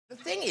The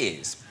thing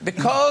is,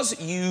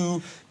 because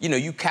you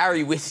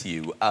carry with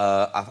you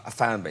a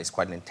fan base,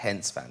 quite an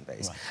intense fan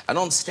base, right. And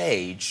on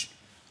stage,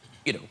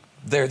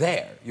 they're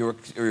there. You're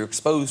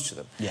exposed to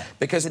them. Yeah.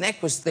 Because in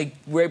Equus, they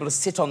were able to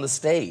sit on the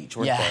stage,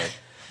 weren't they?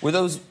 Were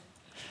those...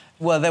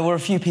 Well, there were a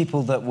few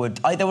people that would...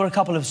 there were a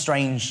couple of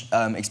strange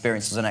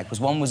experiences on Equus.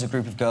 One was a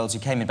group of girls who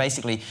came in.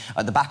 Basically,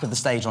 at the back of the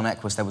stage on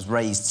Equus, there was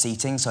raised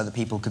seating so that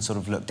people could sort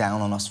of look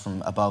down on us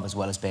from above as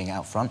well as being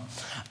out front.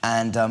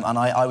 And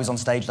I was on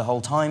stage the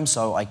whole time,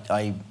 so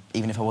I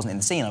even if I wasn't in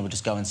the scene, I would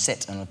just go and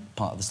sit on a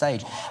part of the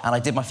stage. And I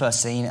did my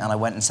first scene, and I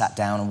went and sat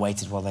down and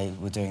waited while they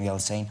were doing the other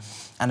scene.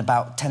 And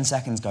about 10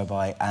 seconds go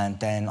by, and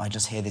then I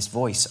just hear this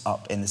voice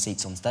up in the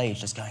seats on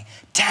stage just going,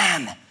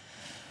 "Dan!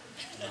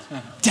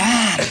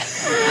 Dan!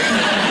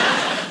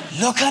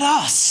 Look at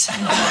us!"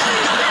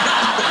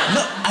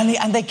 Look,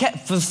 and they kept,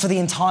 for the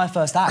entire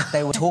first act,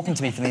 they were talking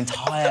to me for like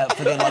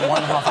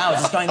 1.5 hours,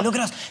 just going, "Look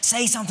at us,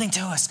 say something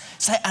to us."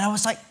 And I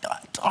was like,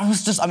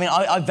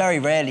 I very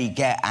rarely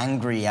get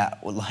angry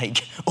at,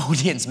 like,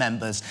 audience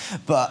members,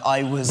 but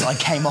I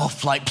came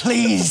off like,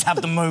 "Please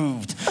have them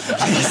moved."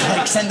 I was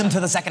like, "Send them to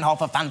the second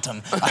half of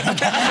Phantom."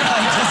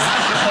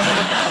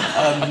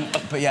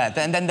 But yeah,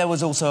 then there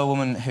was also a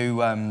woman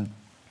who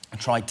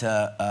tried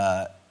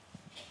to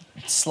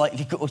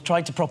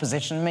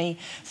proposition me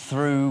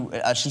through...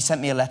 she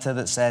sent me a letter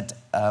that said...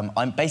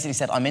 basically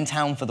said, "I'm in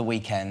town for the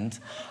weekend."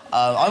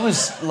 I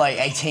was, like,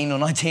 18 or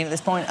 19 at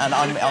this point, and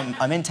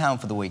I'm in town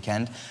for the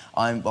weekend.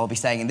 I'll be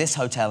staying in this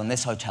hotel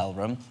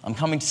room. I'm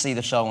coming to see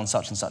the show on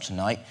such and such a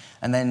night.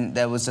 And then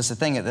there was just a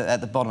thing at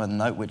the bottom of the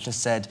note which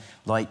just said,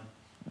 like,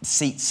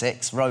 "Seat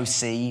 6, row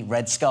C,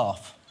 red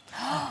scarf."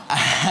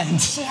 And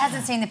she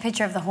hasn't seen the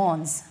picture of the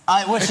horns.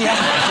 Well, she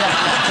hasn't.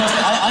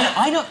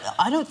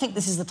 I don't think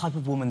this is the type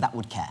of woman that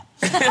would care.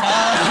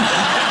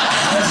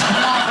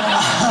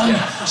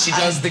 She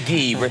does the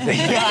gi, thing.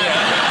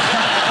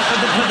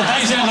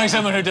 You sound like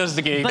someone who does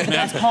the gi. But the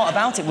best part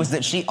about it was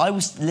that I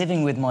was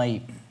living with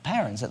my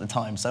parents at the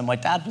time, so my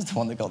dad was the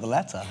one that got the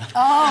letter.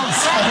 Oh,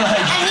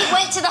 and he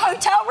went to the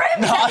hotel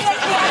room? No,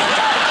 thankfully,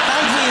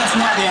 that's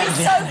not the end.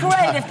 It's so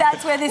great if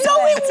that's where this went.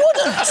 No, it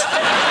wouldn't!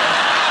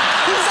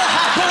 He was a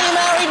happily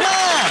married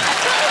man!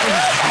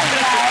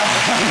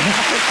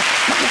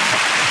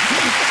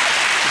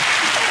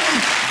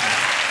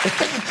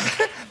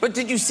 But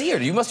did you see her?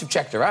 You must have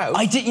checked her out.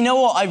 I did. You know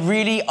what? I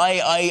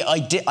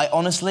did. I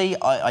honestly,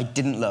 I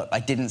didn't look. I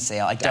didn't see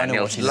her. I don't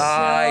know what she looked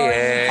like.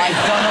 Lying. I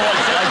don't know what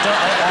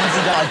I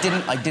honestly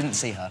don't. I didn't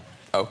see her.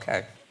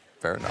 OK.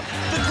 Fair enough.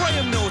 The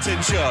Graham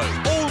Norton Show.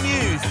 All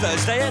new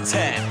Thursday at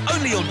 10.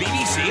 Only on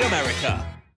BBC America.